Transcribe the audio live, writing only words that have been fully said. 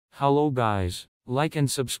Hello guys, like and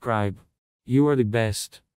subscribe. You are the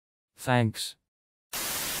best. Thanks.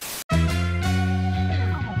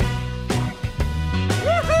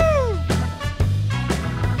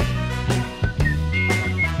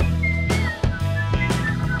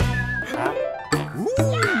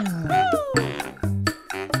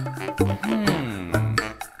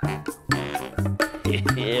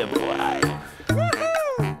 Yeah, boy.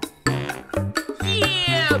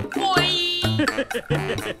 Yeah, boy.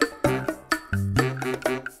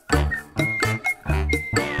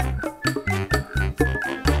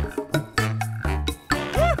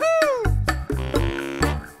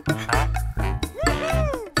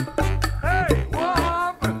 Hey, what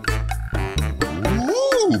happened?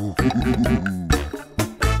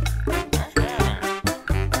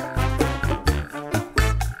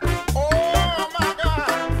 Oh my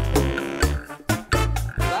God!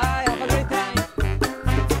 Bye, have a great time.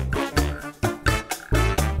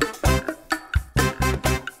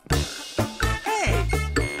 Hey!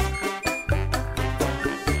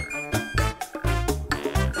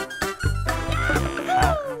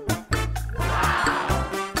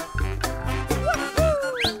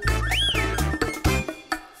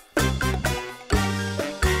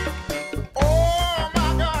 Oh my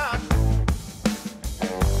God!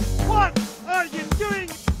 What are you doing?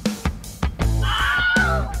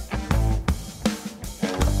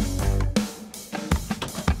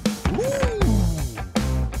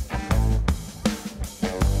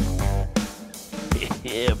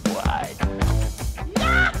 Yeah, boy.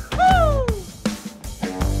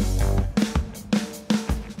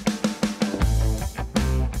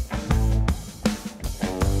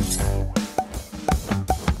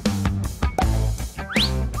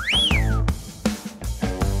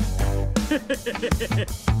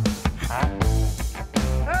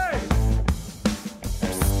 Hey!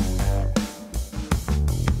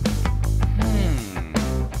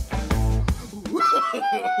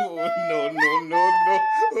 No.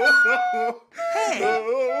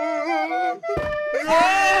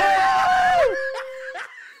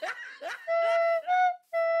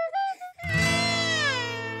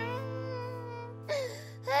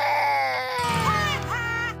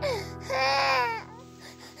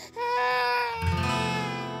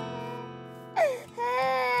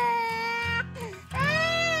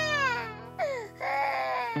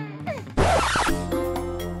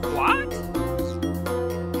 What?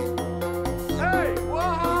 Hey, what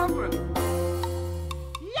happened?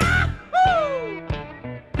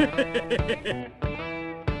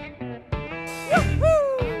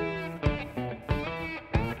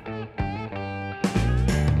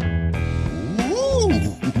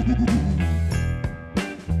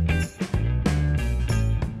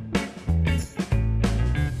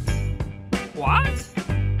 What?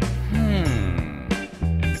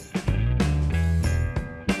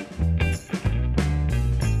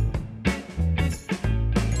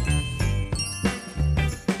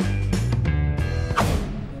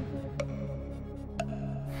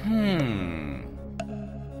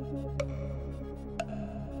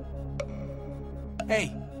 Hey.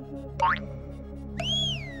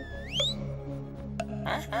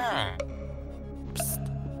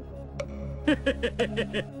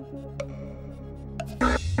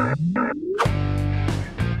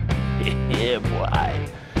 Yeah, boy.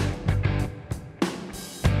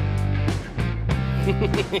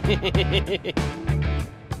 Yeah,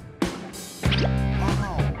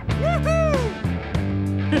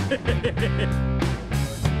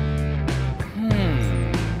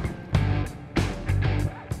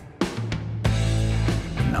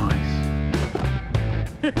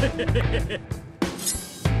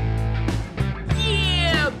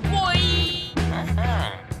 boy.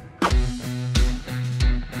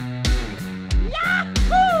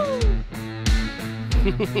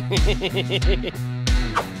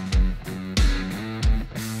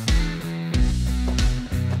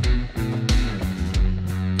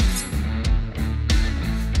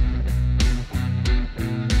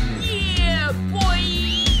 Yeah, boy.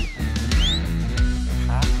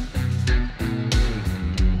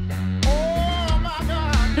 Oh my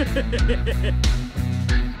God!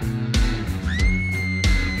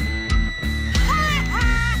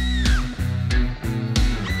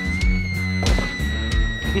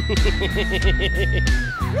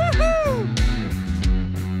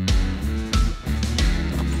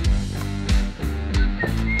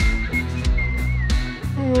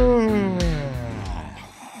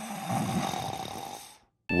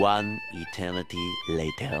 One eternity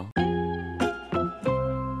later.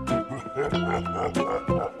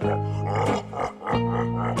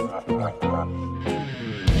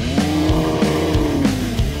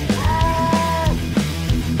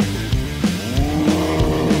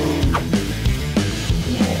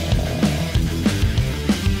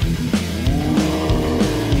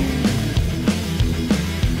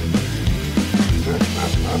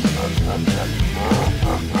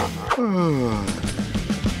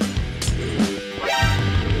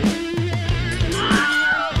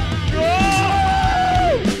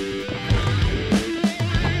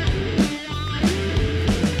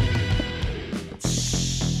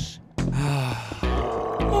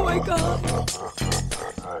 God!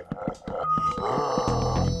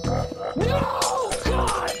 No,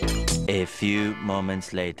 God! A few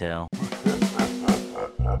moments later.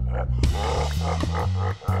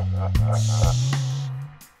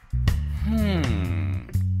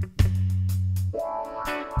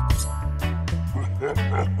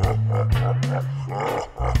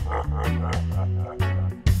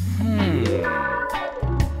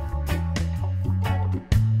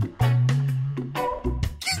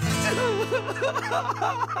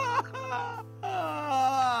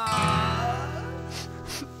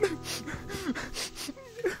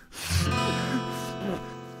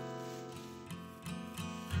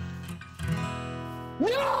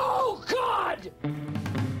 No, God!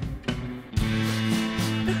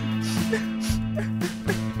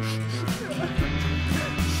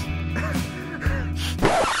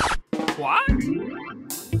 What?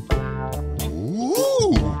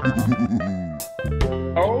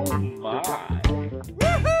 Oh my.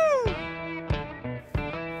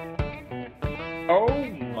 Oh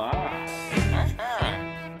my.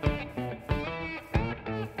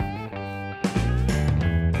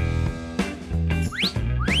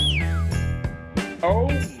 Oh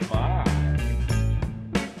my.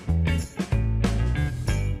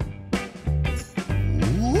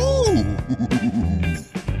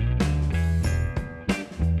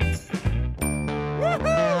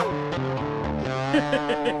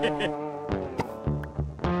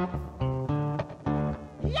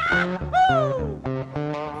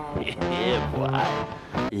 Yeah, boy.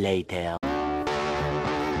 Later.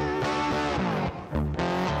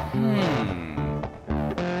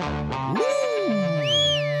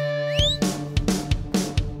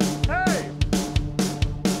 Hey!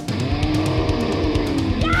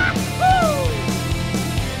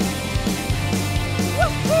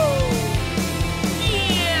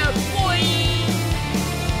 Yeah, boy!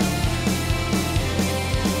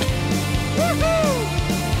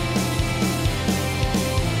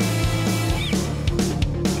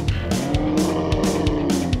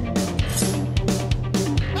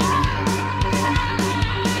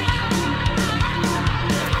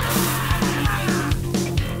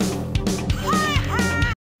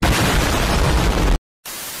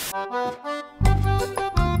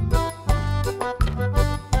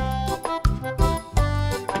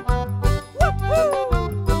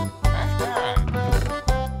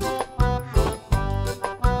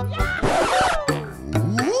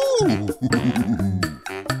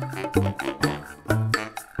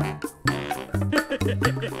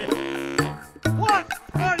 What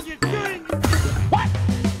are you doing?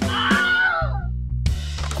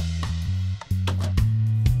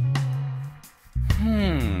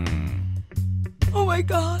 Oh my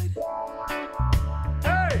God!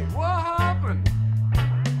 Hey, what happened?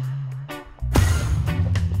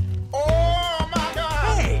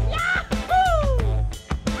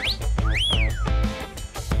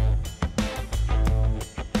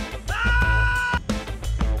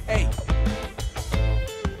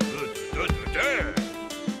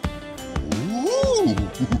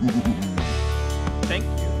 Thank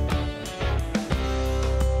you.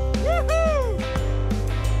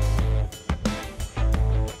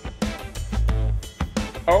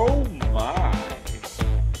 Oh my.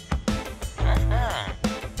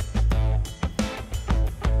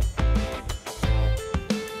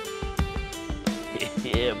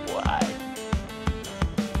 Yeah, boy.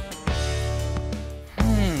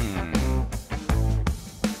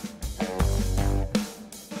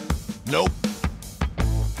 Nope.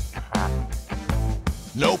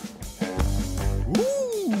 Nope.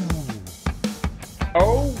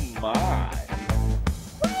 Oh my.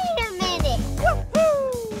 Wait a minute.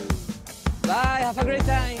 Bye, have a great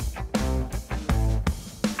time!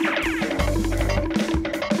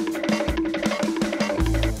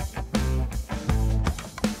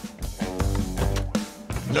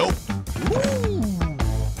 Nope.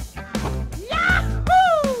 Yeah, boy! Yeah, boy.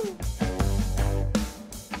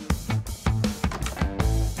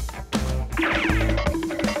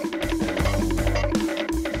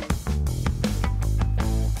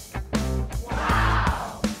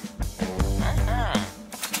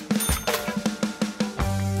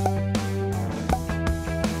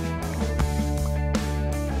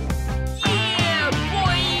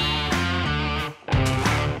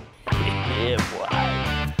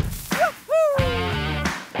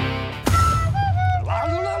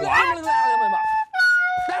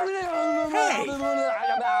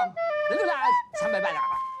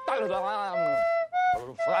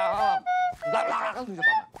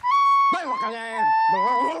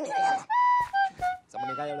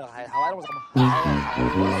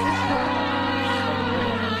 Hey!